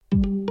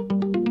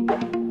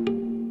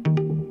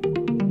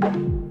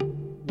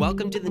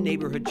Welcome to the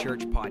Neighbourhood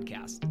Church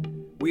podcast.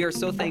 We are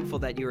so thankful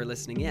that you are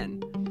listening in.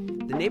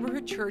 The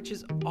Neighbourhood Church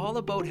is all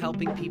about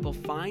helping people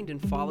find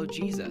and follow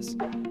Jesus.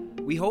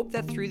 We hope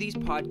that through these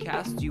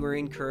podcasts you are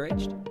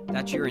encouraged,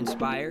 that you're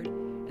inspired,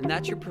 and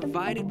that you're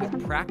provided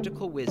with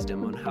practical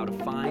wisdom on how to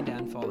find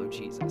and follow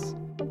Jesus.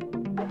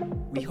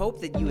 We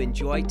hope that you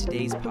enjoy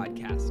today's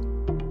podcast.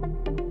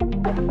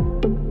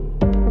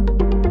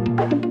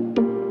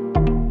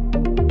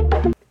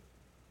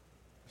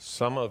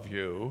 Some of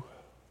you,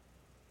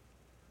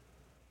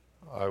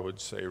 I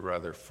would say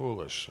rather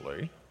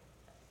foolishly,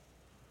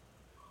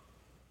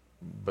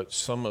 but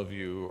some of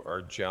you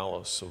are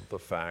jealous of the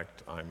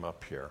fact I'm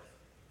up here.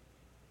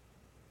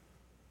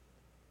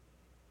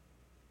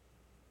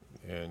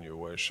 And you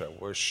wish, I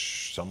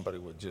wish somebody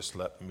would just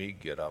let me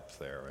get up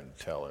there and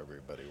tell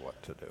everybody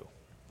what to do.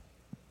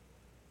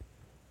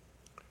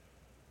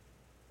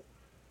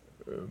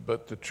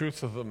 But the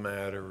truth of the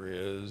matter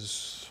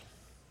is,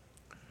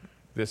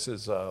 this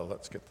is,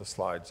 let's get the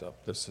slides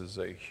up. This is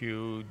a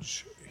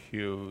huge,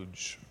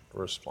 huge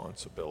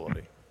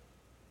responsibility.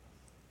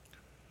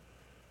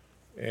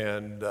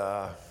 And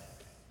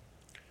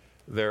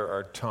there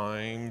are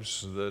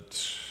times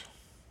that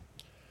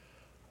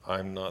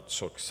I'm not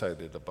so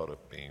excited about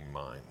it being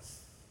mine.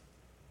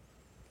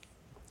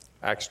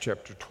 Acts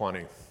chapter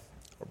 20,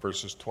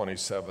 verses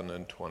 27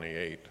 and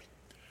 28.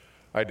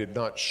 I did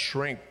not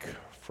shrink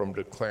from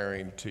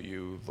declaring to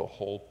you the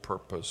whole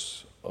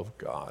purpose of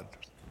God.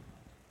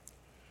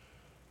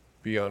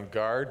 Be on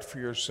guard for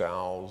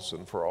yourselves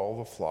and for all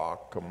the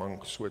flock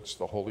amongst which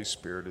the Holy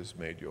Spirit has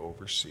made you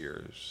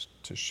overseers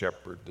to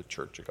shepherd the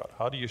church of God.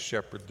 How do you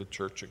shepherd the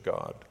church of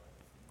God?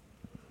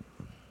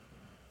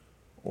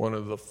 One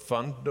of the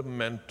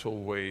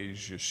fundamental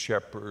ways you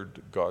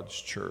shepherd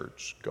God's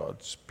church,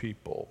 God's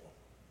people,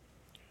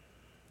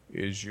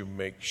 is you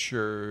make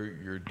sure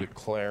you're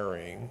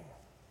declaring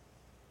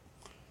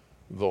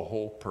the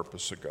whole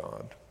purpose of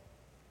God.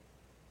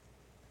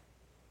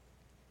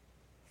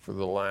 For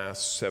the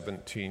last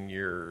 17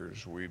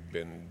 years, we've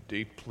been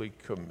deeply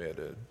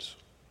committed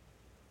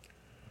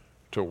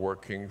to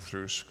working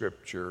through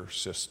Scripture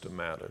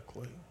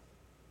systematically.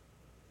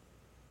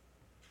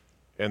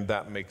 And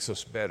that makes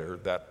us better.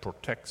 That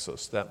protects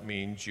us. That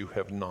means you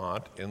have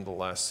not, in the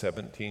last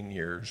 17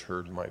 years,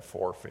 heard my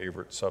 4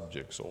 favorite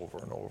subjects over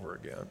and over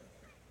again.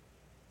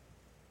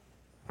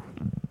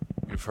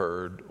 You've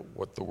heard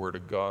what the Word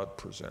of God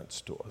presents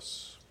to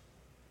us.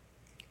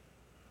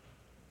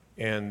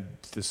 And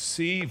this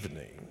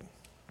evening,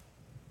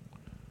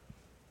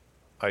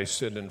 I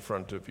sit in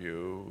front of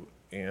you,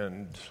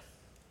 and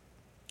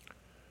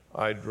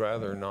I'd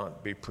rather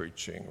not be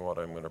preaching what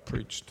I'm going to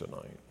preach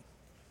tonight.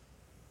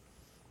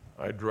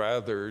 I'd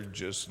rather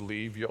just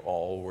leave you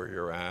all where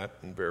you're at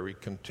and very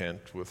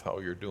content with how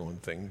you're doing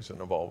things and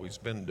have always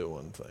been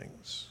doing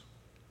things.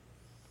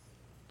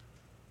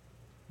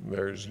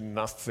 There's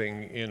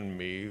nothing in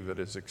me that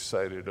is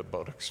excited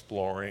about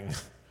exploring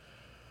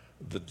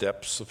the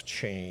depths of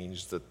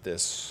change that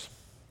this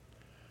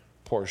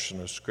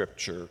portion of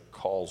Scripture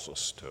calls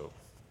us to.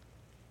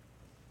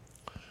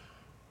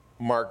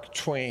 Mark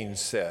Twain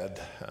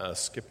said,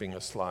 skipping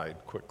a slide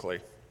quickly,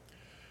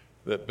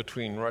 that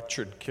between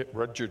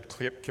Rudyard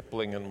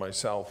Kipling and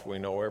myself, we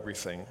know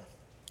everything.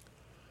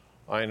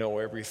 I know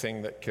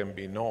everything that can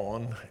be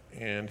known,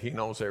 and he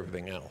knows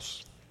everything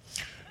else.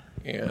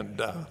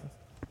 And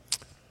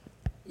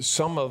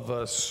some of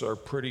us are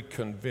pretty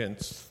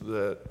convinced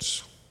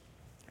that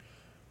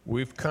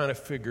we've kind of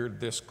figured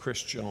this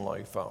Christian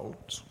life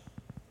out.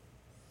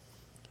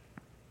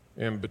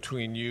 And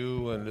between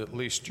you and at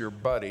least your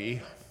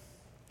buddy,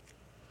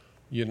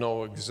 you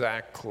know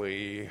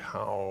exactly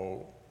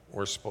how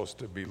we're supposed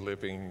to be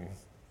living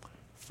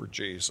for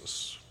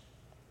Jesus.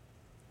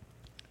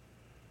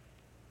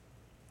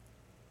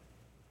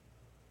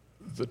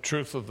 The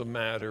truth of the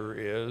matter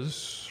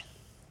is,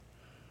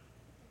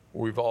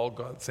 we've all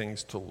got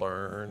things to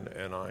learn,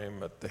 and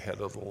I'm at the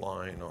head of the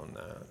line on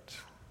that.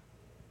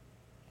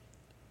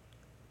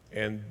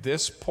 And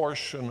this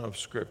portion of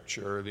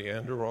Scripture, the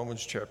end of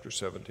Romans chapter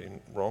 17,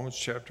 Romans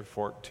chapter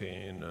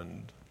 14,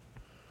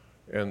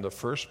 and the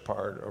first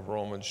part of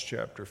Romans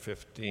chapter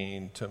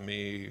 15, to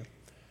me,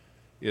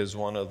 is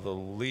one of the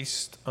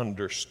least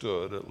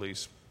understood, at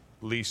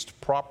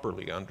least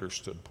properly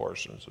understood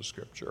portions of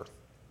Scripture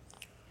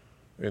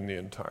in the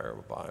entire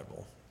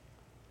Bible.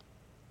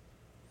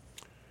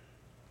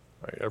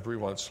 Every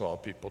once in a while,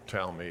 people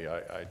tell me,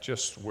 I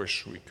just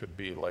wish we could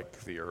be like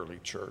the early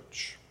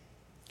church.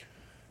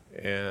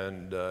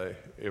 And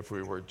if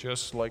we were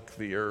just like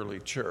the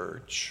early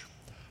church,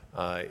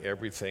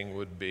 everything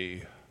would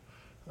be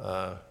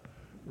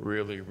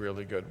really,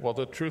 really good. Well,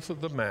 the truth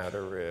of the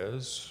matter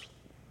is,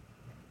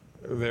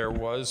 there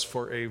was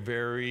for a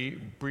very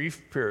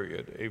brief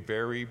period,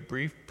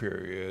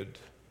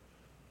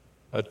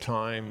 a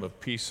time of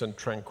peace and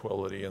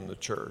tranquility in the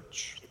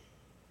church,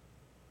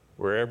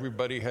 where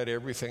everybody had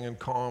everything in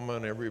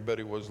common,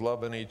 everybody was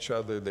loving each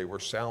other, they were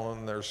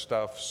selling their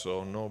stuff,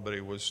 so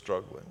nobody was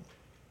struggling.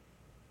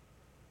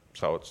 That's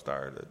how it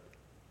started.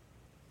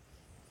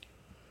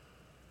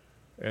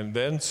 And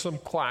then some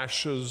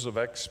clashes of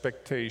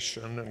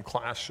expectation and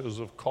clashes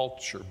of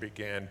culture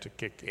began to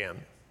kick in.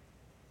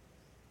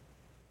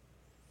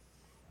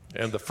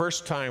 And the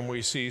first time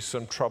we see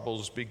some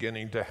troubles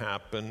beginning to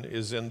happen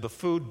is in the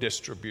food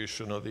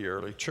distribution of the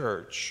early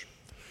church.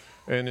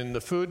 And in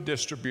the food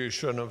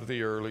distribution of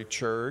the early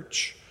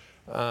church,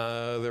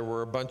 there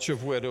were a bunch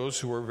of widows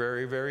who were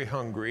very, very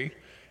hungry.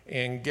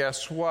 And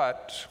guess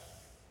what?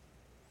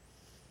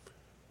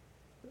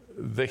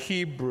 The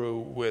Hebrew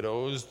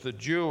widows, the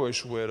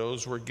Jewish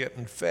widows, were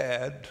getting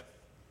fed.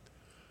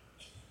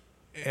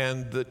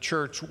 And the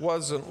church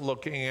wasn't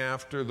looking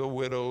after the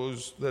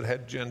widows that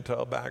had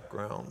Gentile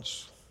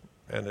backgrounds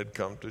and had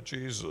come to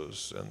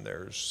Jesus. And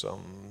there's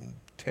some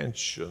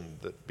tension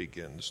that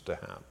begins to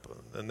happen.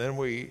 And then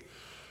we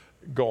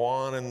go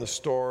on in the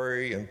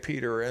story, and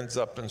Peter ends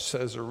up in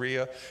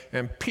Caesarea.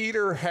 And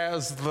Peter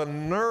has the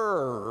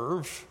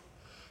nerve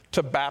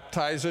to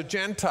baptize a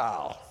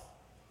Gentile.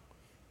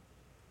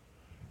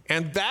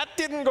 And that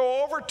didn't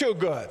go over too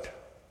good,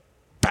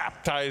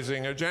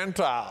 baptizing a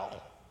Gentile.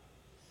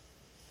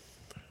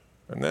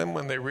 And then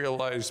when they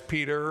realized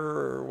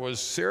Peter was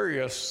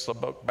serious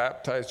about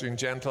baptizing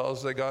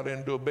Gentiles, they got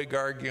into a big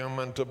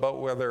argument about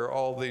whether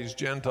all these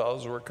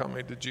Gentiles who were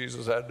coming to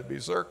Jesus had to be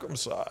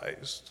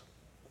circumcised.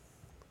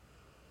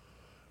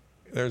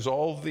 There's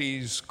all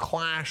these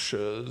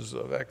clashes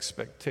of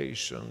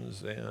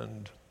expectations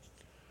and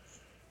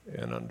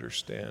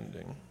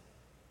understanding.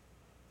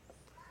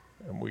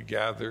 And we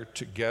gather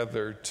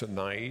together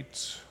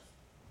tonight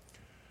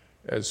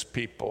as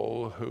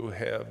people who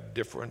have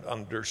different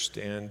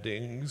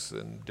understandings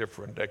and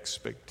different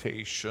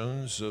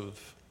expectations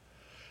of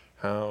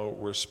how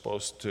we're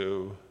supposed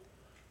to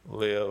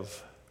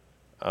live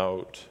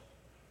out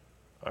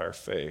our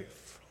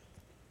faith.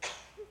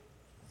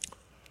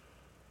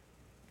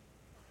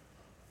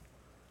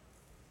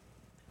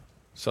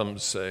 Some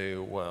say,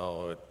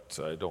 well,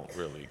 I don't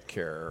really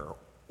care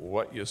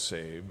what you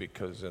say,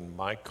 because in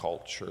my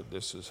culture,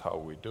 this is how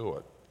we do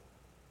it.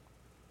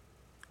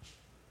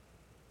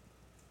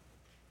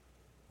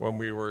 When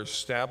we were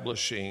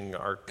establishing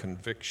our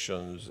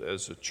convictions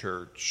as a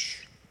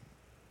church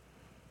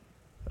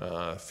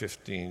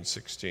 15,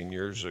 16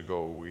 years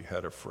ago, we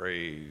had a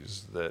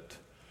phrase that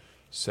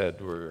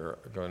said we're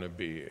going to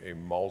be a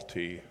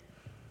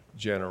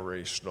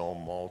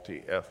multi-generational,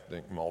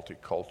 multi-ethnic,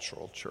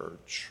 multicultural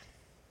church.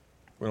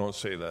 We don't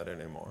say that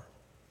anymore.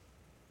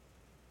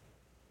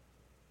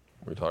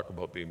 We talk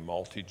about being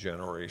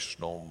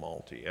multi-generational,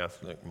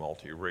 multi-ethnic,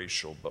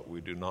 multi-racial, but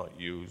we do not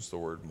use the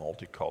word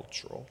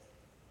multicultural.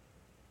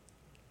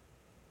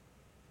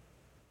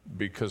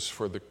 Because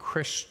for the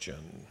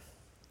Christian,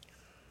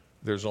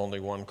 there's only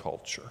one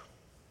culture.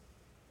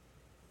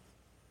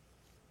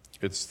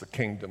 It's the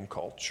kingdom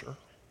culture.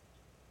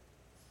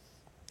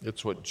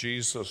 It's what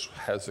Jesus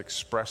has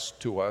expressed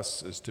to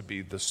us as to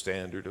be the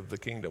standard of the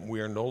kingdom.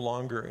 We are no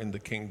longer in the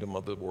kingdom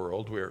of the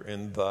world. We are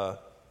in the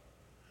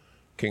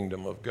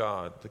kingdom of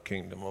God, the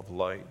kingdom of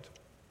light.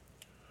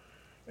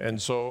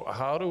 And so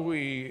how do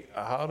we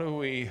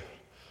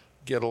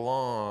get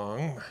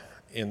along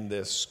in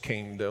this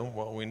kingdom?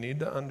 Well, we need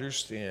to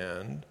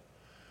understand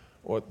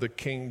what the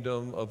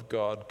kingdom of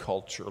God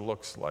culture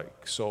looks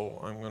like. So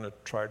I'm going to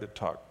try to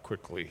talk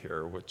quickly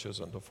here, which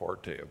isn't a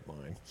forte of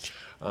mine,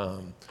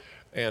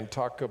 and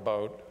talk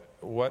about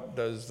what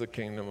does the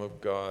kingdom of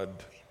God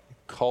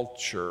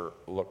culture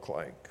look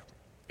like.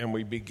 And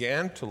we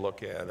began to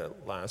look at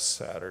it last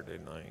Saturday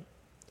night.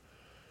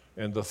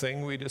 And the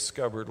thing we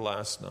discovered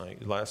last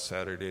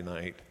Saturday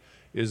night,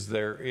 is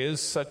there is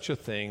such a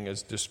thing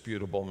as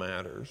disputable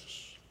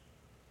matters.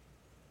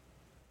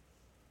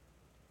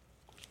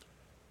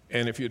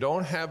 And if you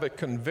don't have a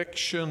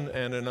conviction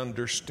and an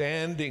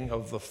understanding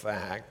of the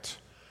fact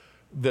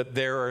that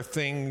there are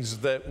things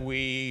that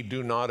we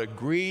do not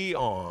agree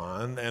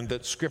on and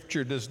that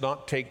Scripture does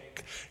not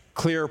take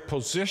clear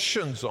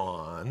positions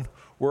on,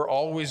 we're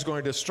always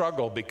going to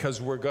struggle, because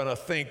we're going to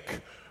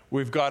think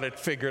we've got it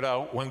figured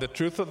out, when the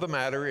truth of the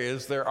matter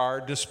is there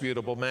are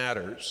disputable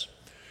matters.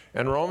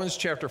 And Romans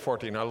chapter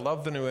 14, I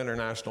love the New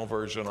International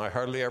Version. I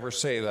hardly ever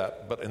say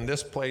that, but in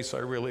this place I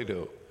really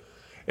do.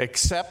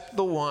 Except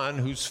the one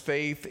whose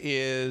faith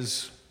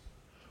is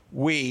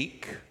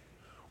weak,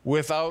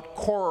 without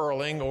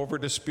quarreling over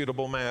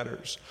disputable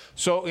matters.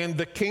 So in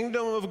the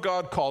kingdom of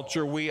God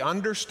culture, we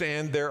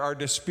understand there are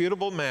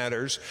disputable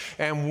matters,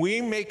 and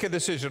we make a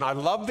decision. I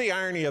love the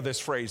irony of this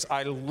phrase.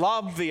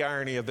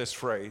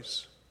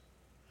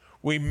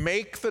 We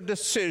make the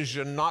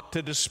decision not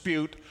to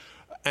dispute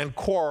and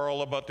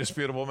quarrel about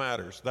disputable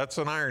matters. That's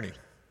an irony.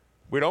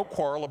 We don't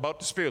quarrel about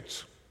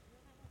disputes.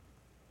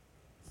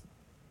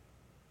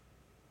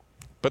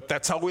 But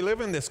that's how we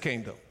live in this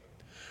kingdom.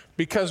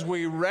 Because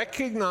we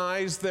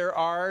recognize there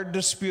are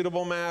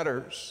disputable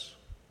matters.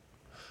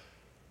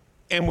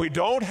 And we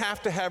don't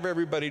have to have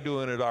everybody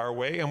doing it our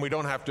way, and we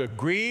don't have to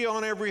agree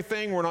on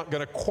everything. We're not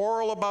going to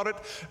quarrel about it.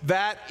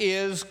 That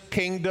is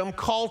kingdom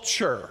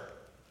culture.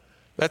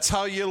 That's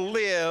how you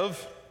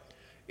live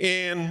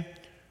in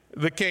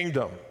the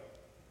kingdom.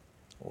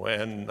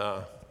 When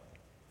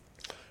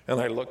And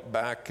I look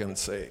back and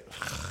say,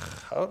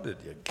 how did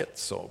you get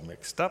so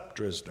mixed up,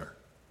 Drisner?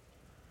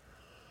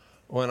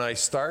 When I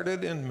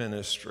started in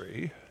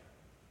ministry,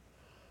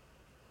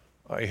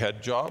 I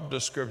had job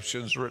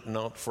descriptions written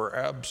out for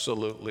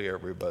absolutely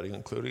everybody,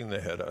 including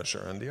the head usher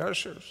and the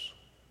ushers.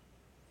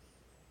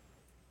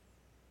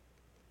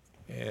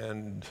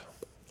 And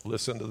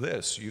listen to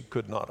this, you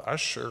could not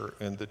usher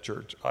in the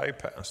church I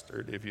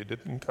pastored if you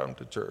didn't come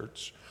to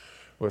church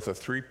with a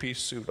three-piece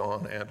suit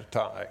on and a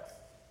tie.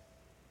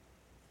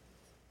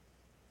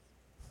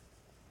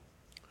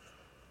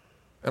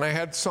 And I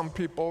had some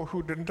people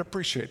who didn't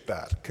appreciate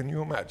that. Can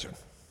you imagine?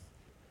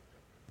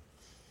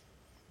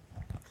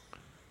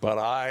 But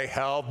I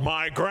held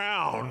my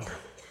ground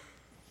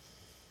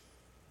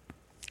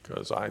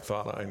because I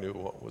thought I knew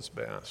what was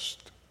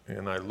best.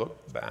 And I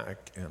look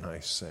back and I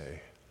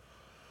say,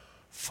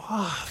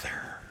 Father,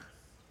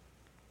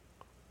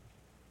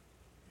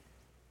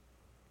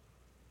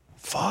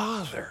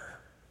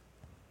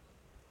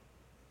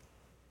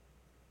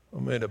 I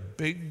made a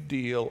big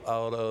deal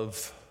out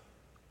of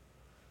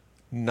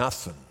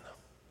nothing.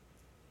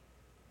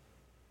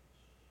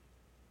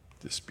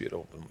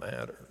 Disputable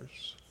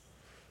matters.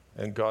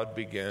 And God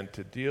began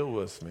to deal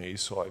with me,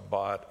 so I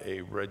bought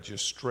a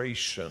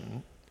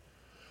registration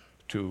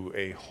to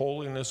a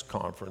holiness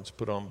conference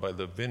put on by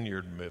the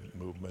Vineyard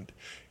Movement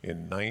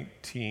in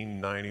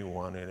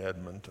 1991 in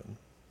Edmonton.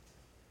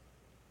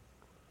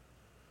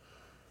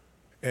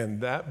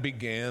 And that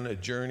began a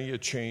journey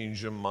of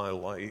change in my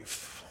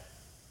life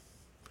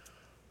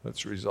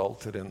that's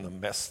resulted in the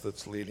mess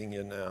that's leading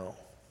you now.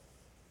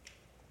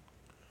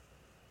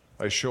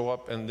 I show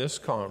up in this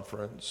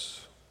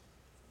conference,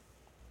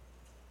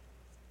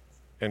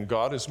 and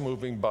God is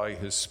moving by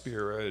His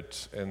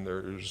Spirit, and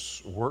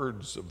there's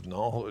words of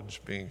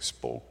knowledge being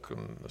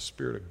spoken. The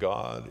Spirit of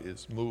God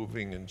is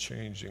moving and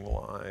changing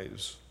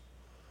lives.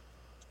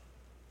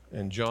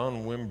 And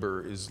John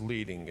Wimber is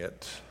leading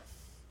it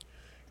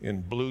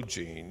in blue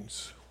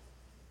jeans,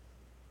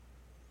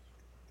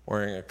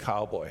 wearing a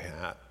cowboy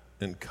hat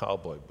and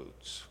cowboy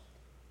boots.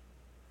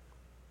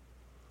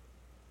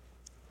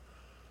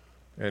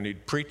 And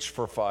he'd preach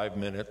for 5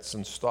 minutes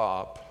and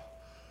stop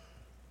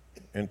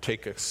and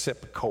take a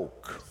sip of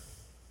Coke.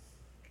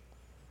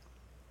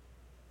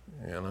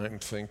 And I'm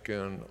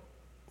thinking,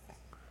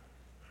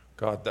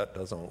 God, that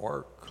doesn't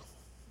work.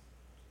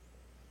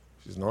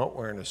 She's not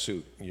wearing a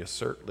suit. You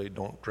certainly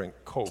don't drink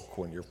Coke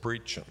when you're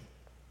preaching.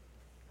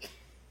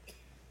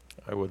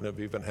 I wouldn't have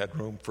even had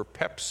room for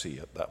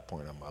Pepsi at that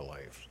point in my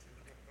life.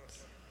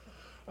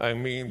 I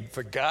mean,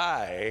 the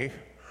guy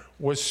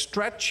was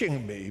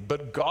stretching me,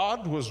 but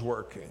God was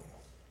working.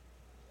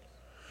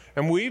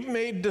 And we've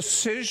made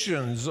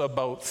decisions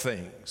about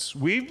things.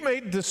 We've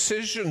made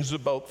decisions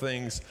about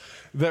things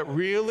that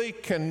really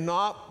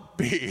cannot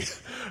be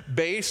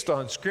based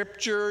on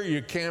Scripture.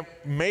 You can't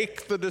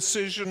make the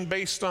decision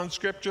based on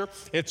Scripture.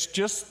 It's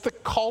just the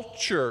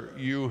culture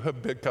you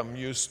have become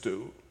used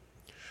to.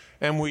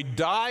 And we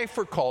die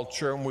for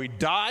culture and we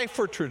die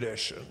for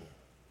tradition.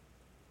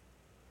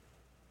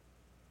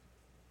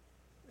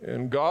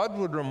 And God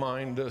would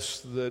remind us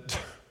that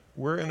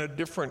we're in a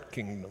different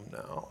kingdom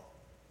now.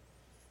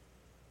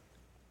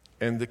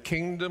 And the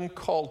kingdom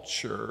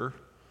culture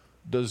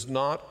does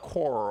not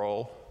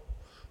quarrel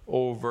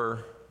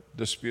over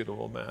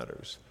disputable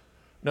matters.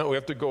 Now, we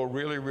have to go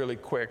really, really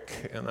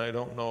quick, and I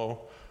don't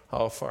know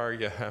how far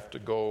you have to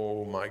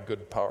go, my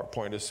good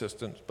PowerPoint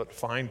assistants, but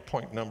find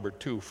point number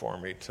 2 for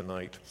me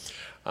tonight.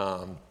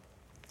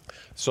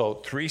 So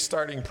 3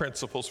 starting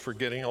principles for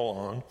getting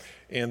along.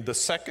 And the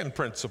second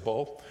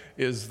principle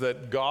is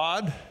that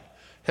God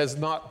has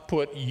not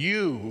put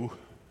you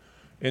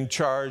in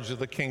charge of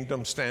the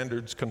Kingdom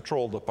Standards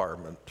Control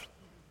Department.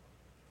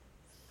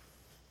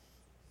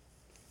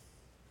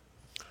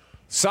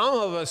 Some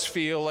of us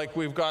feel like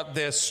we've got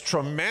this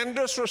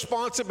tremendous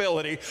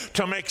responsibility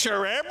to make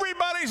sure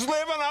everybody's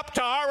living up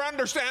to our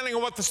understanding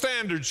of what the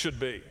standards should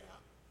be.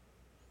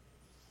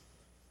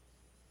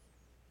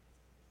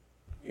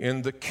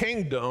 In the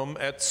kingdom,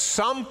 at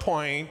some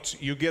point,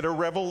 you get a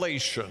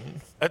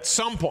revelation. At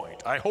some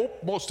point, I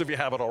hope most of you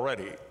have it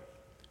already,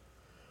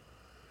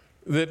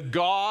 that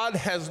God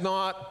has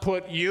not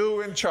put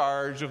you in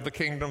charge of the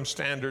Kingdom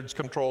Standards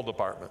Control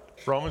Department.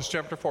 Romans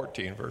chapter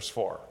 14, verse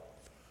 4.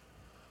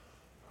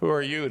 Who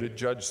are you to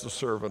judge the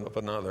servant of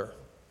another?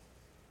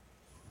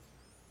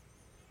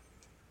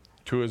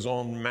 To his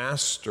own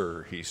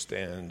master he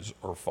stands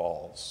or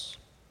falls.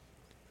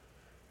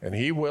 And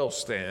he will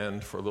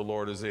stand, for the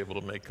Lord is able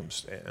to make him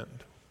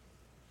stand.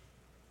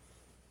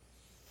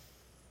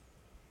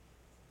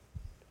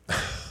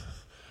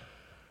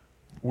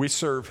 We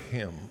serve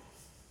him.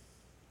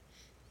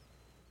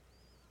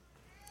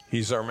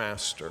 He's our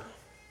master.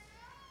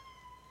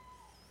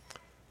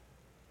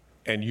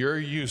 And you're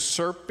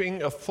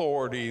usurping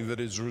authority that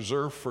is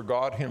reserved for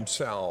God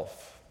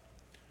himself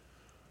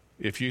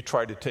if you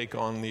try to take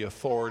on the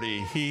authority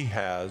he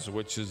has,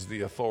 which is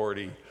the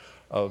authority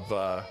of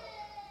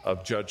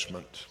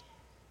judgment.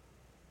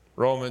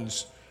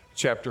 Romans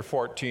chapter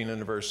 14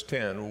 and verse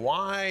 10.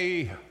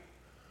 Why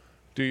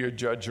do you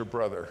judge your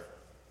brother?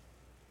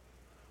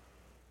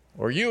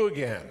 Or you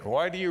again,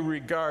 why do you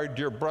regard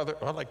your brother,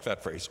 I like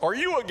that phrase, or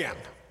you again,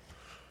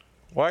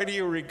 why do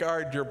you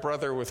regard your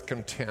brother with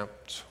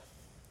contempt?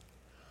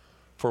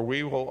 For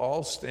we will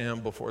all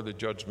stand before the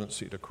judgment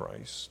seat of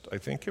Christ. I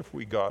think if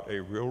we got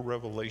a real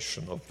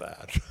revelation of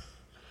that,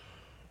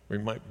 we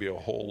might be a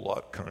whole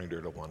lot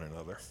kinder to one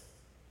another.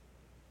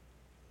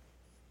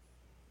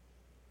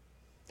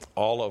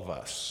 All of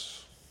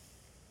us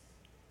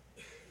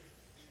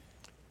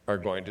are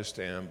going to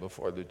stand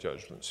before the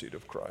judgment seat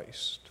of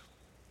Christ.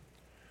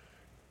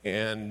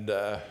 And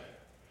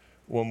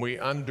when we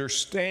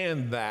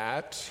understand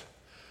that,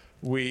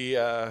 we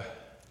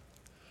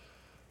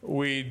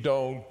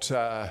don't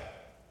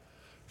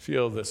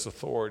feel this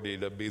authority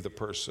to be the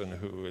person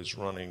who is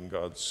running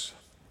God's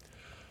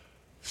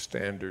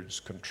standards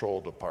control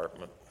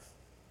department.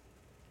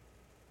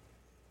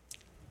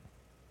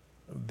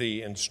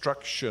 The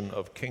instruction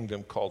of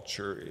kingdom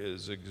culture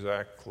is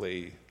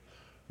exactly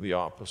the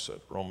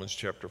opposite. Romans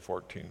chapter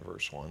 14,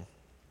 verse 1.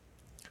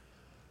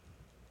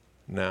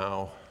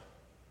 Now,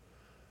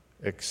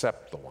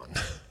 accept the one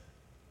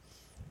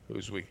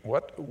who's weak.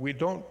 We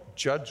don't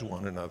judge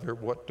one another.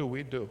 What do?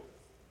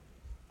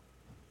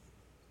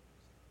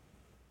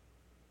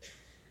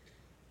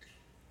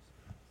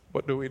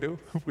 What do?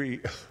 We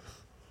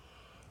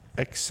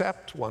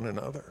accept one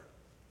another.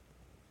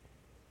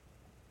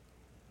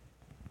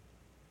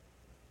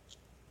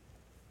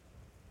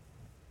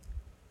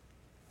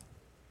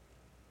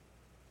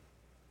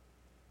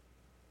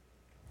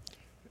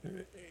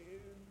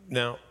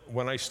 Now,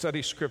 when I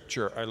study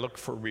Scripture, I look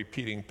for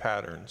repeating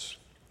patterns.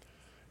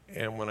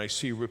 And when I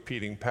see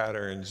repeating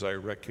patterns, I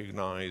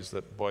recognize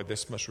that, boy,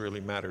 this must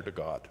really matter to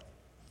God.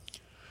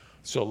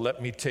 So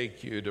let me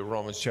take you to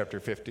Romans chapter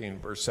 15,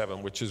 verse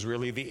 7, which is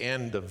really the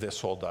end of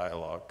this whole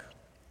dialogue.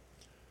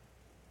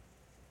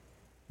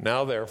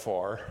 Now,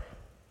 therefore,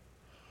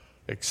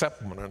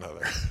 accept one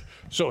another.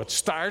 So it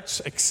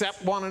starts,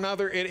 accept one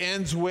another. It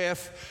ends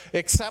with,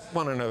 accept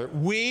one another.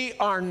 We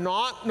are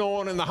not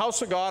known in the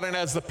house of God and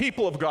as the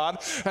people of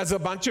God as a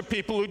bunch of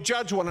people who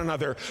judge one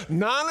another.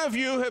 None of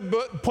you have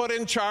been put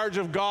in charge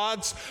of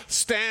God's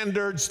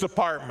standards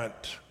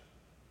department.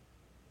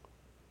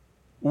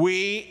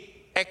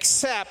 We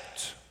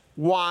accept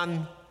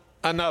one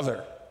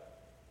another.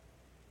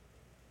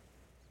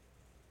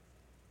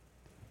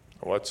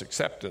 What's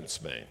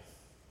acceptance mean?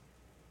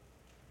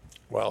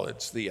 Well,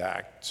 it's the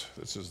act,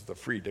 this is the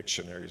Free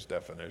Dictionary's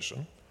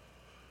definition,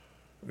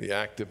 the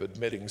act of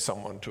admitting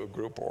someone to a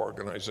group or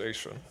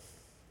organization,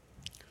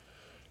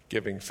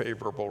 giving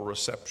favorable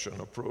reception,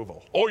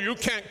 approval. Oh, you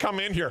can't come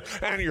in here,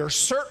 and you're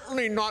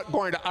certainly not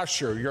going to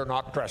usher, you're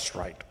not dressed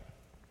right.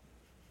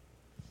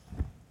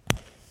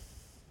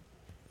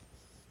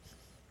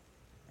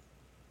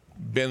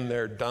 Been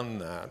there, done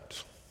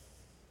that.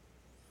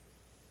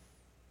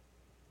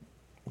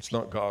 It's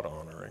not God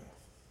honoring.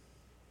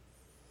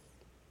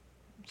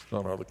 It's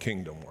not how the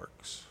kingdom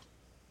works.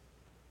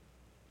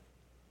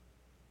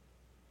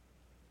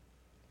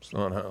 It's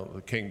not how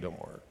the kingdom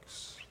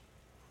works.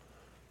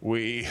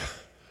 We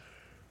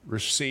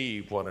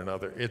receive one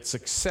another. It's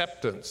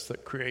acceptance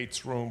that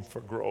creates room for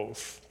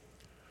growth,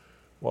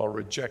 while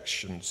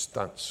rejection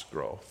stunts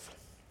growth.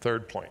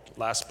 Third point,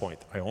 last point.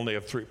 I only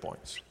have 3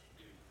 points.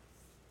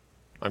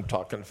 I'm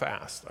talking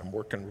fast. I'm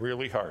working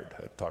really hard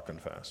at talking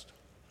fast.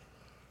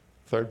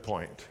 Third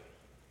point.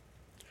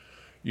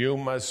 You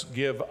must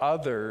give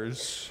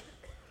others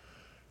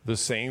the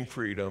same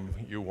freedom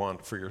you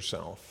want for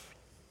yourself.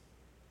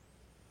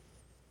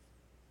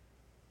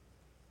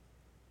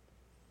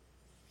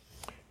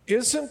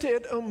 Isn't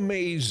it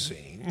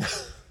amazing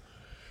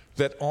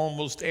that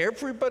almost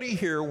everybody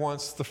here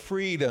wants the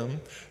freedom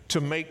to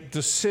make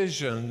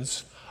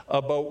decisions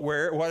about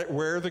where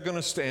they're going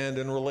to stand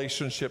in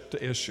relationship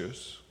to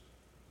issues?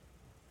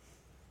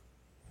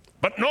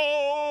 But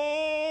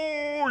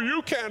no,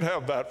 you can't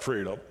have that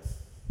freedom.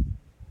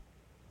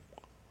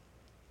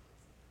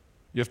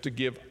 You have to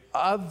give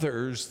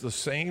others the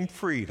same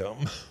freedom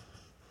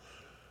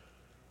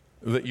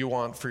that you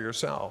want for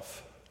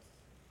yourself.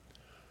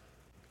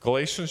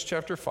 Galatians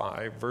chapter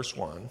 5, verse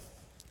 1,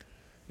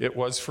 it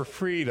was for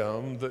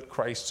freedom that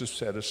Christ has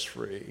set us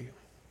free.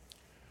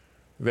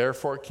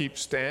 Therefore, keep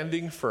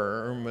standing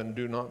firm and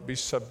do not be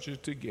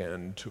subject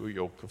again to a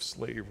yoke of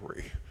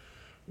slavery.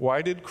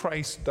 Why did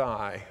Christ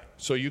die?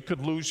 So you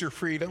could lose your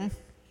freedom?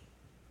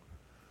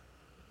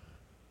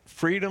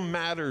 Freedom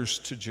matters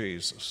to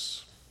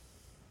Jesus.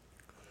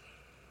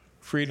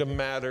 Freedom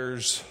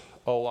matters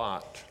a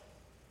lot.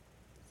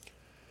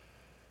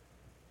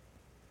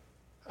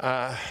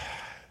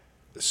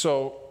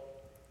 So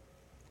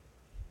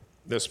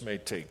this may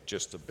take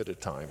just a bit of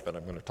time, but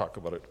I'm going to talk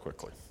about it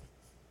quickly.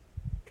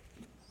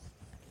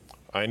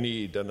 I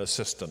need an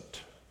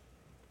assistant.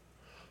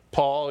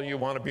 Paul, you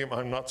want to be,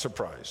 I'm not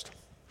surprised.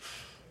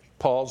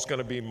 Paul's going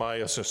to be my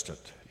assistant.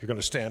 You're going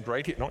to stand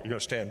right here. No, you're going to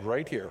stand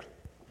right here.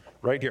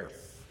 Right here.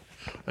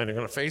 And you're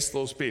going to face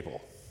those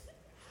people.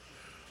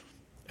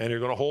 And you're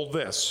going to hold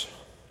this.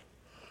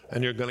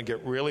 And you're going to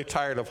get really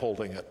tired of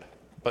holding it.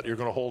 but you're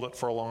going to hold it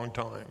for a long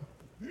time.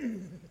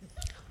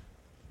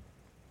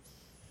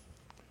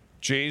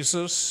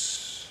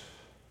 Jesus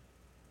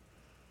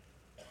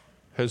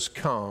has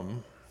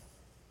come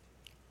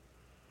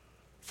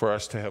for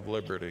us to have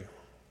liberty.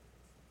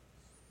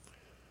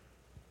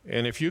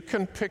 And if you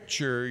can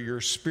picture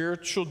your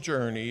spiritual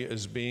journey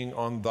as being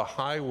on the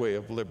highway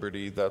of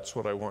liberty, that's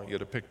what I want you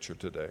to picture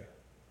today.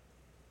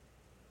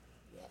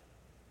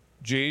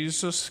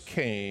 Jesus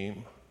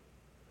came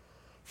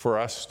for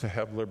us to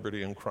have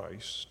liberty in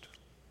Christ.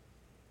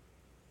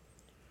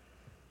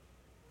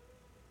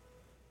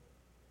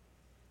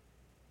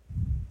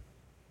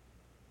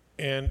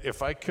 And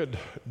if I could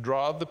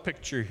draw the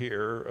picture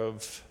here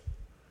of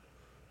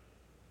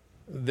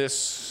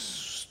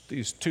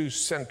these two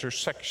center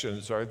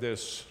sections are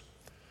this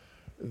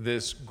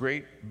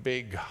great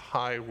big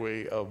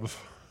highway of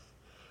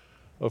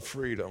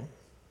freedom.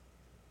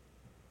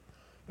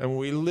 And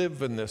we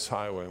live in this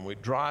highway, and we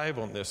drive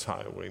on this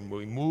highway, and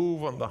we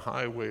move on the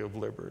highway of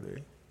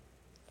liberty.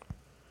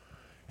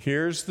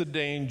 Here's the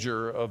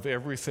danger of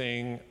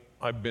everything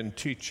I've been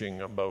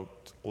teaching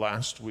about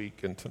last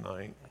week and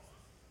tonight.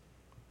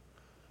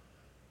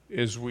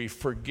 Is we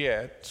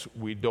forget,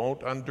 we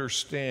don't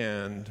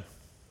understand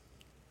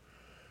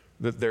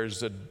that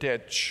there's a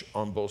ditch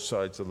on both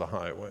sides of the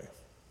highway.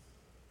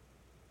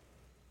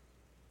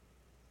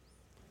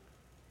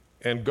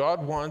 And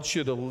God wants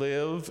you to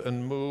live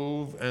and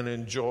move and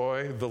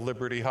enjoy the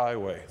Liberty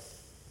Highway.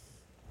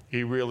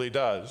 He really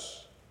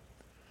does.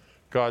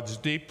 God's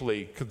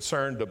deeply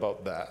concerned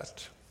about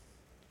that.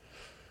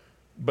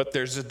 But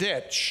there's a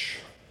ditch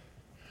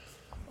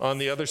on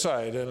the other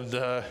side,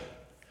 and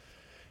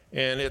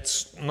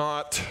it's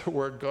not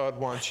where God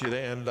wants you to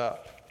end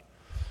up.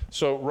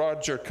 So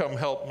Roger, come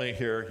help me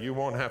here. You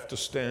won't have to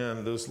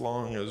stand as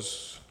long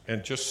as,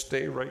 and just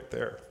stay right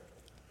there.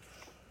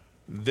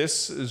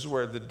 This is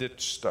where the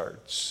ditch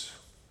starts.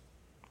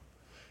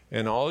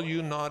 And all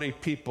you naughty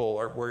people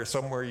are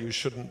somewhere you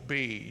shouldn't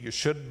be. You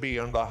should be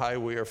on the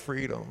highway of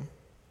freedom.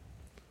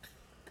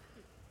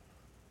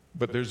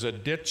 But there's a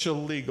ditch of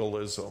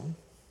legalism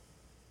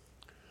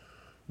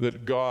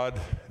that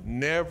God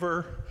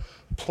never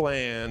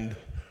planned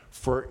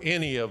for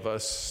any of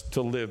us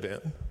to live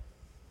in.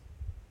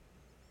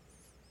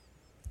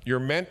 You're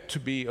meant to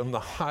be on the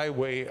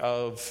highway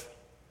of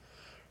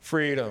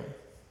freedom.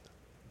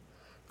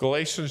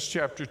 Galatians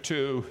chapter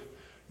 2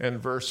 and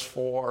verse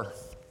 4.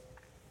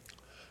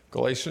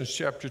 Galatians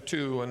chapter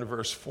 2 and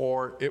verse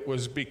 4. It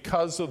was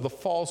because of the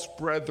false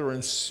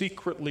brethren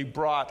secretly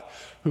brought,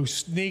 who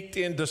sneaked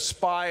in to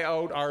spy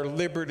out our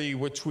liberty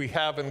which we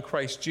have in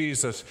Christ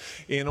Jesus,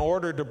 in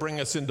order to bring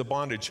us into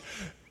bondage.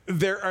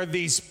 There are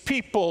these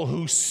people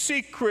who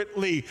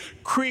secretly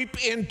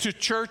creep into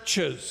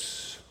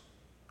churches,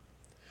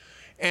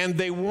 and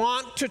they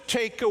want to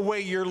take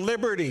away your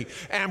liberty.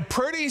 And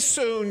pretty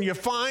soon you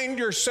find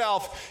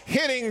yourself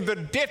hitting the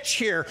ditch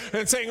here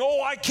and saying,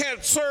 oh, I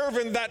can't serve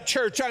in that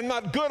church. I'm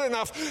not good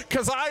enough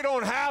because I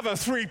don't have a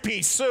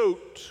three-piece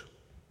suit.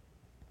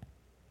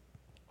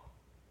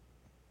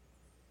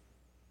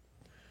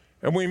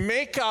 And we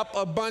make up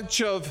a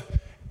bunch of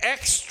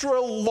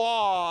extra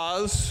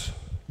laws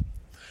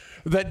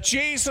that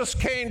Jesus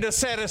came to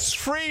set us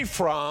free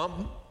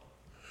from,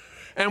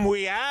 and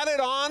we add it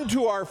on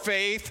to our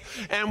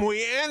faith, and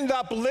we end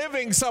up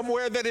living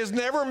somewhere that is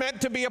never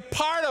meant to be a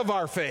part of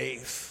our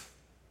faith.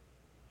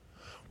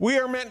 We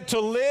are meant to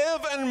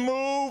live and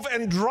move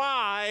and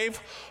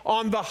drive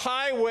on the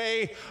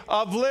highway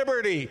of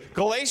liberty.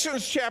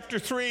 Galatians chapter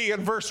 3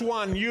 and verse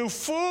 1, you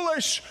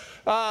foolish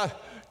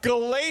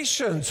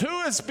Galatians,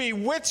 who has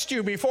bewitched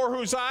you, before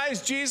whose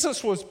eyes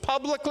Jesus was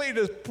publicly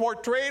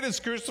portrayed as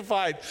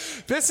crucified?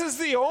 This is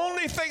the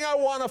only thing I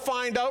want to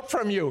find out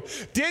from you.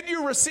 Did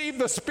you receive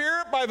the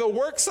Spirit by the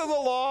works of the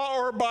law,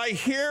 or by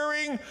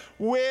hearing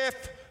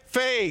with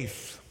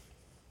faith?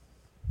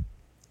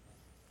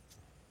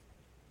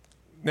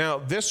 Now,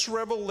 this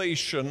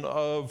revelation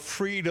of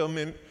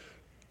freedom,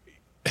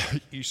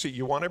 you see,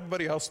 you want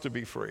everybody else to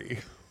be free.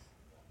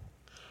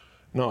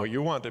 No,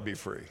 you want to be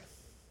free.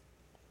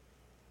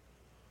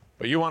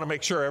 But you want to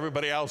make sure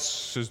everybody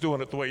else is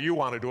doing it the way you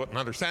want to do it and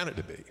understand it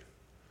to be.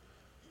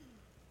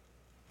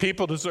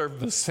 People deserve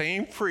the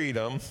same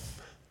freedom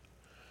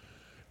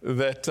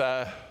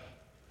that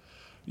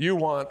you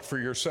want for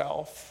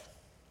yourself.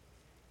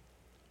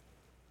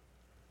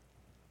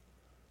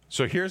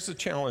 So here's the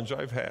challenge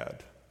I've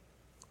had.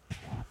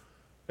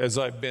 As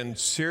I've been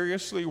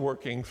seriously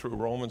working through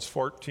Romans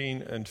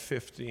 14 and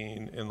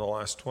 15 in the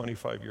last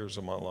 25 years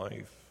of my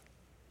life,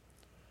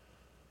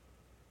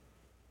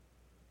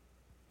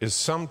 is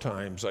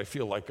sometimes I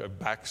feel like I've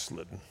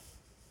backslidden.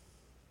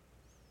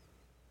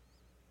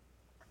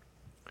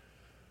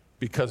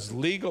 Because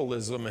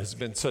legalism has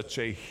been such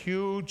a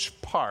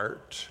huge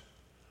part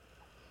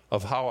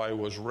of how I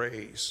was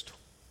raised.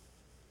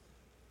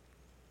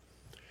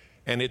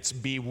 And it's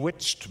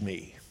bewitched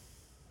me.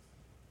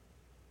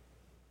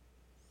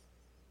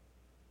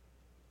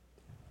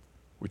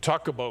 We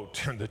talk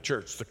about in the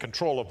church the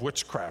control of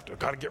witchcraft. We've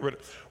got to get rid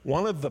of.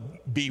 One of the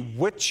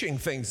bewitching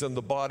things in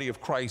the body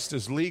of Christ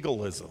is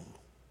legalism.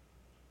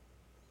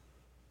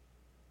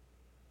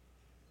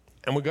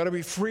 And we've got to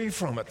be free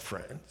from it,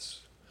 friends.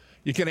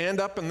 You can end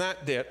up in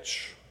that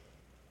ditch.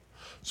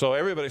 So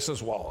everybody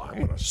says, well, I'm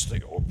going to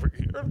stay over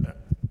here then.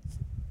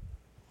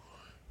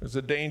 There's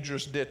a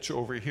dangerous ditch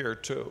over here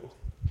too.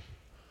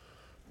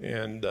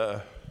 And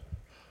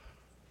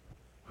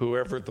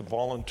whoever the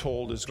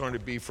voluntold is going to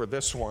be for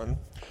this one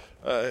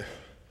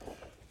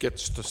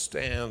gets to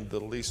stand the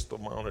least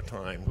amount of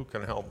time. Who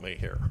can help me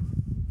here?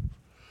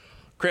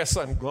 Chris,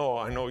 I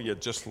know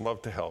you'd just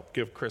love to help.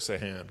 Give Chris a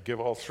hand. Give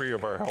all three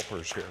of our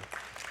helpers here.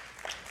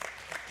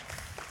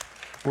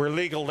 We're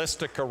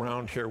legalistic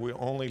around here. We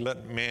only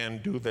let men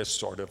do this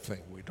sort of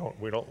thing. We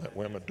don't let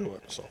women do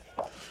it. So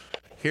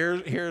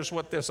here's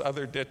what this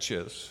other ditch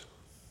is.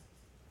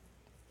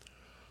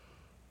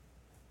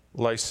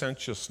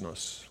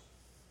 Licentiousness.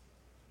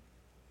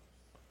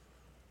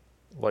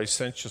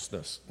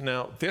 Licentiousness.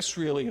 Now, this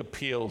really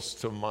appeals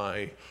to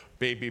my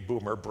baby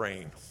boomer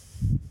brain.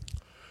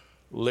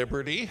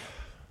 Liberty,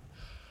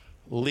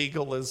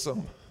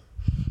 legalism,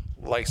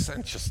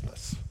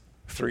 licentiousness.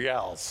 3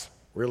 L's.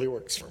 Really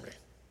works for me.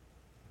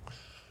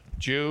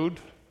 Jude,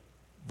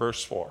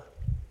 verse 4.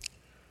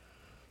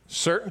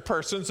 Certain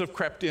persons have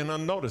crept in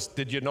unnoticed.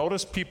 Did you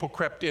notice people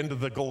crept into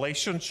the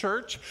Galatian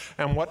church?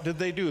 And what did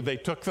they do? They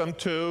took them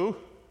to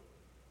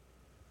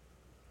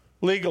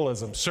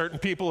legalism. Certain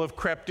people have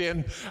crept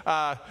in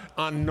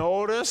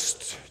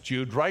unnoticed.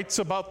 Jude writes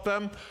about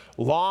them.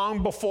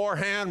 Long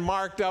beforehand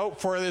marked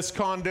out for this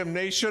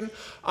condemnation.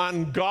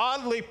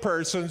 Ungodly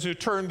persons who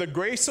turn the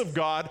grace of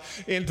God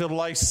into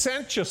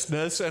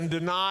licentiousness and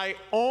deny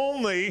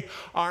only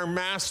our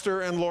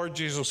Master and Lord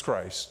Jesus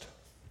Christ.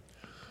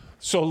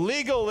 So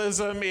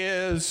legalism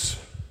is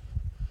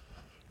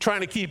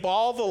trying to keep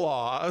all the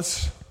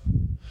laws.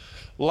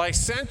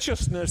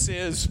 Licentiousness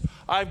is,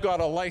 I've got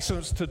a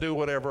license to do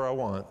whatever I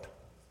want.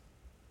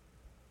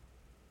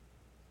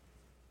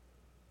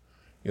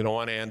 You don't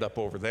want to end up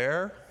over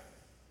there.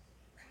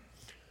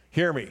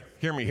 Hear me.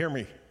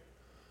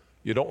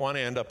 You don't want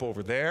to end up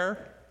over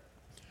there.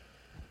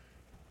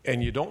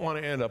 And you don't want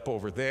to end up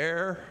over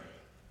there.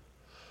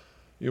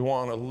 You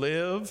want to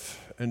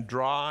live and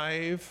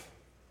drive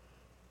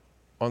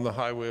on the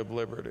highway of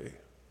liberty.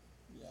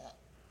 Yeah.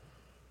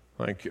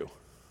 Thank you.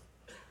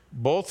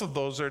 Both of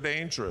those are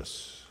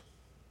dangerous.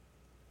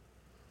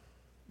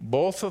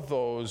 Both of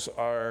those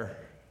are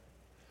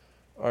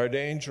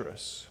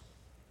dangerous.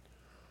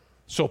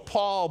 So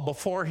Paul,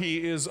 before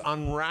he is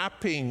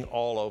unwrapping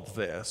all of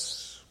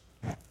this,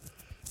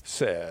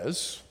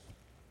 says,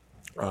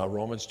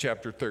 Romans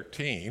chapter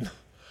 13,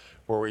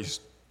 where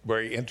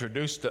he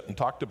introduced it and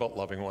talked about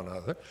loving one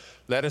another,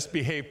 let us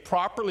behave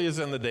properly as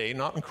in the day,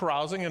 not in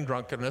carousing and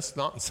drunkenness,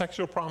 not in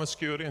sexual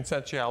promiscuity and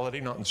sensuality,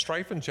 not in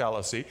strife and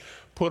jealousy.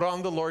 Put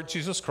on the Lord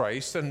Jesus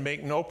Christ and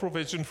make no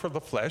provision for the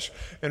flesh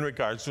in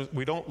regards to,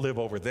 we don't live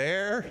over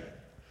there.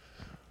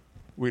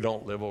 We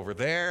don't live over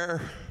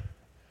there.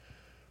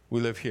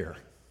 We live here.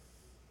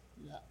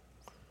 Yeah.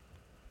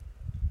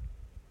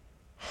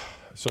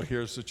 So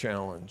here's the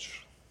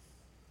challenge.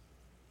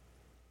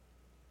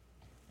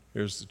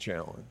 Here's the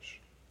challenge.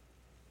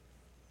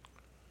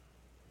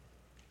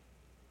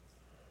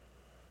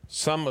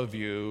 Some of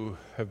you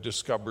have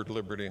discovered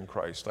liberty in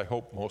Christ. I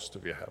hope most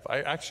of you have.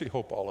 I actually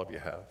hope all of you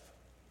have.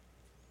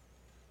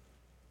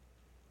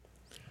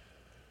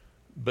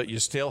 But you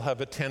still have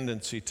a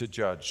tendency to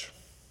judge.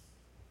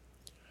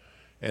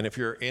 And if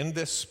you're in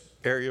this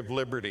area of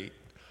liberty,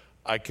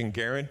 I can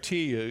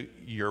guarantee you,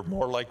 you're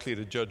more likely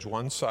to judge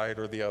one side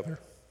or the other.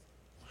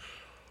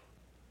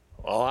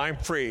 Well, I'm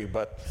free,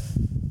 but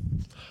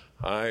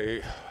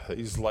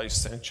these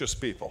licentious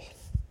people.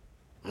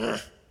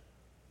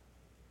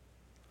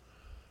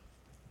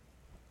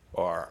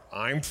 Or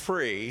I'm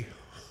free,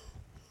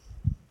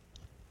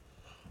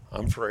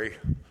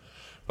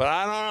 but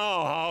I don't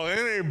know how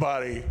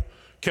anybody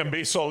can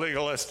be so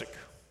legalistic.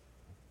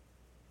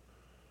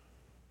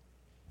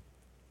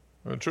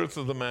 The truth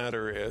of the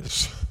matter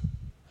is,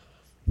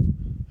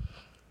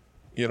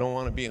 you don't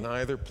want to be in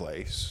either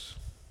place.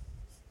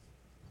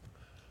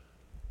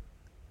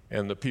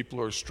 And the people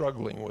who are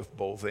struggling with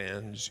both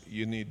ends,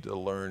 you need to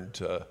learn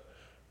to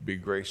be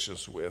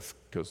gracious with,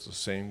 because the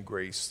same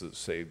grace that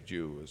saved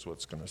you is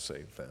what's going to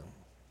save them.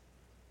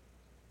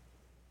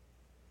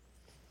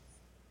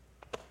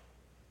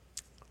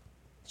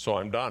 So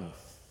I'm done.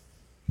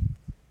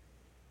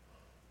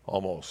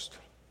 Almost.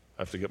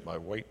 I have to get my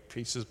white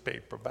piece of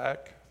paper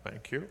back.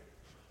 Thank you.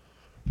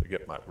 To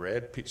get my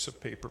red piece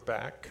of paper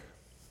back.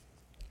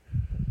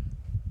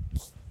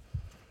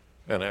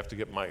 And I have to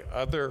get my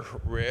other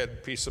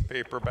red piece of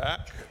paper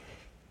back.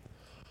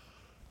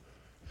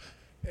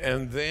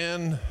 And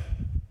then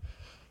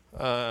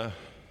I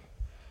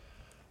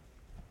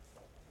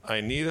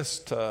need us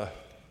to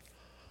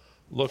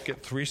look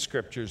at 3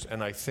 scriptures,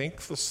 and I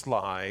think the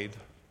slide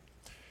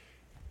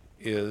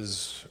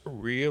is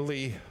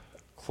really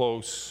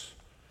close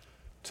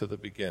to the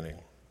beginning.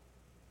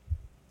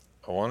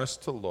 I want us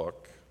to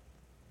look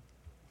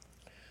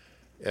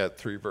at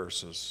 3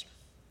 verses.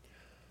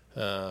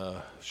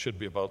 Should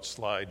be about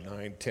slide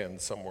 9, 10,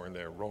 somewhere in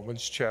there.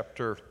 Romans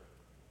chapter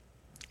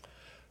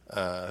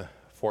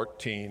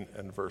 14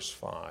 and verse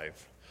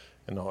 5.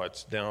 And no,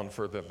 it's down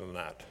further than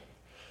that.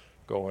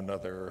 Go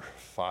another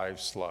 5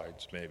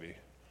 slides maybe.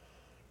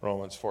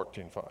 Romans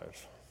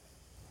 14:5.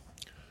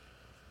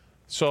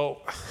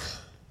 So,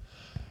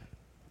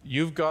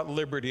 you've got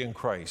liberty in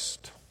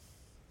Christ.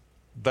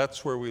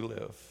 That's where we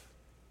live.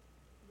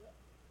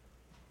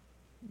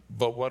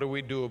 But what do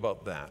we do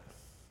about that?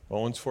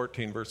 Romans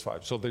 14, verse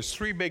 5. So there's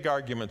 3 big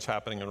arguments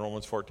happening in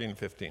Romans 14 and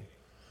 15.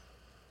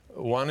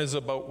 One is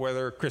about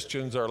whether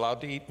Christians are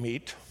allowed to eat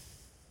meat.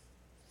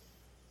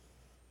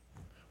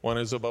 One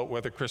is about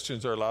whether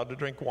Christians are allowed to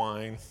drink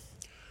wine.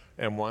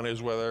 And one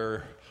is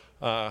whether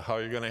how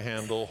you're going to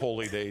handle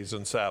holy days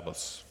and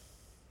Sabbaths,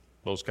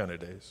 those kind of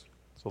days.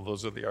 So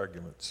those are the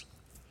arguments.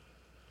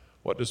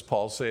 What does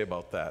Paul say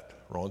about that?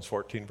 Romans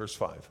 14, verse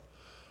 5.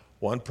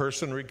 One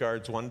person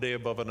regards one day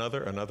above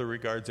another, another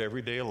regards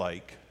every day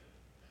alike.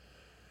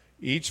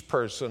 Each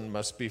person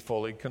must be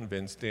fully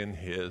convinced in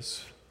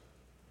his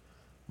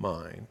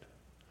mind.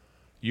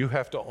 You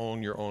have to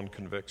own your own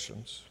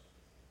convictions.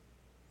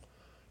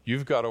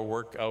 You've got to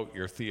work out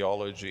your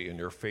theology and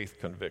your faith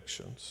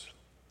convictions.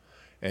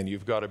 And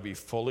you've got to be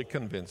fully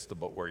convinced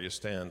about where you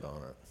stand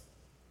on it.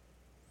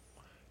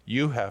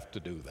 You have to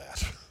do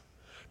that.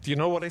 Do you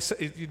know what I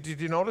say? Did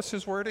you notice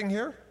his wording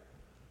here?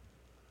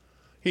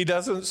 He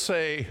doesn't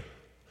say,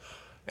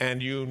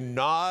 and you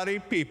naughty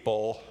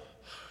people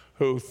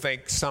who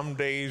think some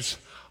days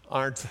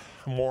aren't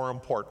more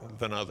important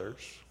than others.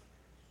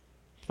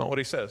 That's not what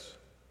he says.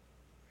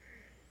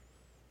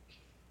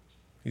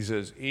 He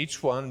says,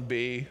 each one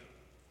be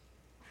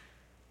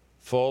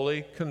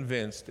fully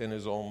convinced in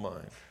his own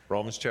mind.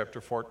 Romans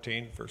chapter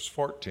 14, verse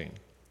 14.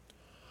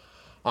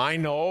 I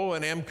know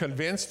and am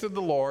convinced in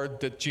the Lord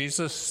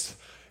Jesus,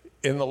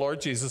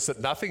 that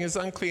nothing is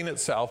unclean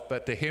itself,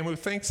 but to him who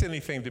thinks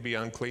anything to be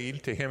unclean,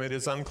 to him it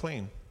is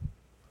unclean.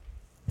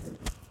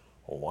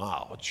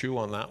 Wow, chew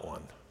on that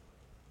one.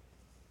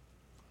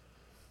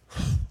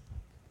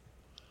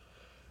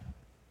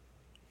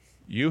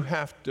 You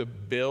have to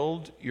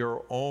build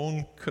your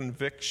own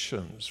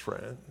convictions,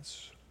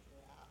 friends.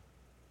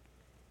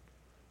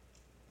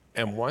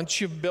 And once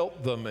you've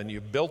built them, and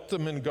you've built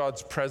them in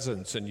God's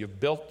presence, and you've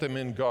built them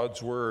in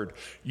God's word,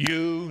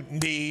 you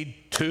need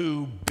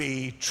to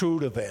be true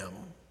to them.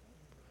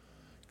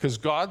 Because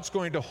God's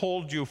going to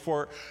hold you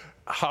for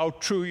how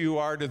true you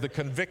are to the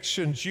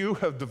convictions you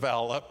have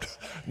developed,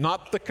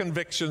 not the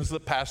convictions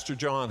that Pastor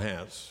John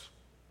has.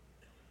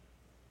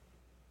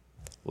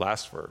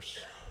 Last verse,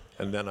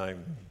 and then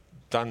I'm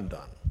done.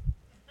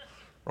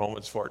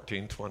 Romans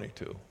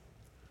 14:22.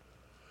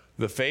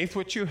 The faith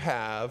which you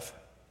have,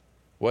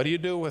 what do you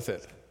do with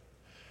it?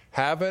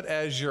 Have it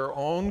as your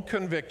own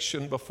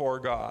conviction before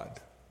God.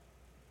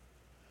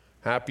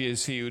 Happy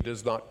is he who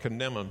does not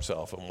condemn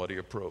himself in what he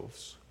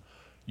approves.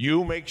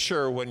 You make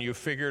sure when you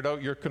figured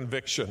out your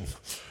conviction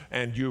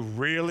and you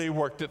really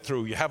worked it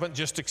through, you haven't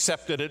just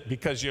accepted it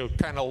because you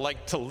kind of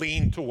like to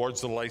lean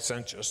towards the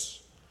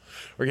licentious,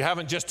 or you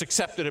haven't just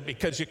accepted it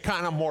because you're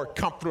kind of more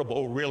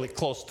comfortable really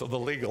close to the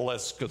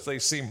legalists because they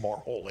seem more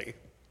holy.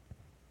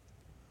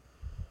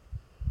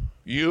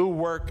 You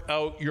work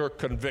out your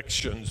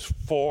convictions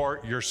for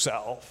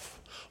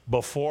yourself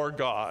before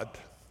God,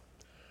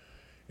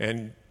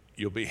 and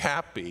you'll be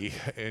happy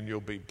and you'll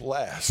be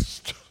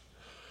blessed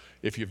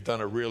if you've done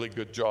a really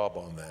good job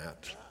on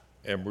that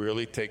and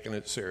really taken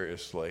it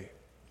seriously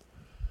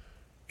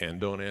and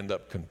don't end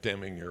up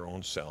condemning your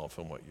own self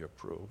and what you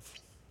approve.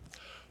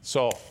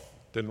 So,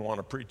 didn't want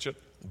to preach it,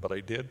 but I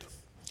did.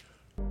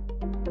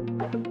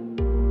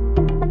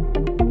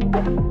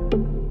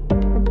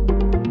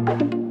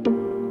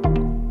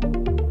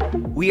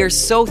 We are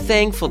so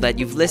thankful that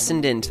you've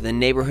listened in to the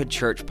Neighborhood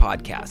Church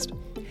podcast.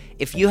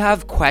 If you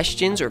have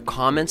questions or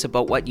comments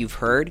about what you've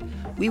heard,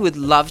 we would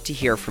love to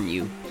hear from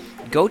you.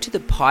 Go to the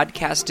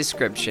podcast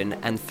description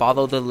and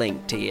follow the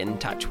link to get in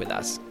touch with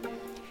us.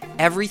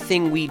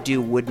 Everything we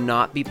do would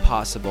not be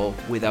possible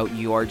without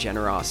your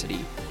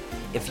generosity.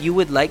 If you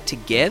would like to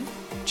give,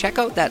 check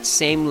out that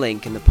same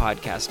link in the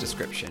podcast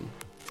description.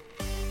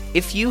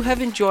 If you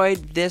have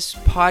enjoyed this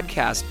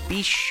podcast,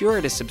 be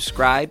sure to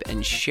subscribe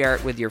and share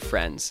it with your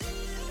friends.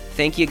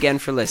 Thank you again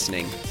for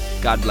listening.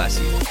 God bless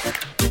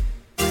you.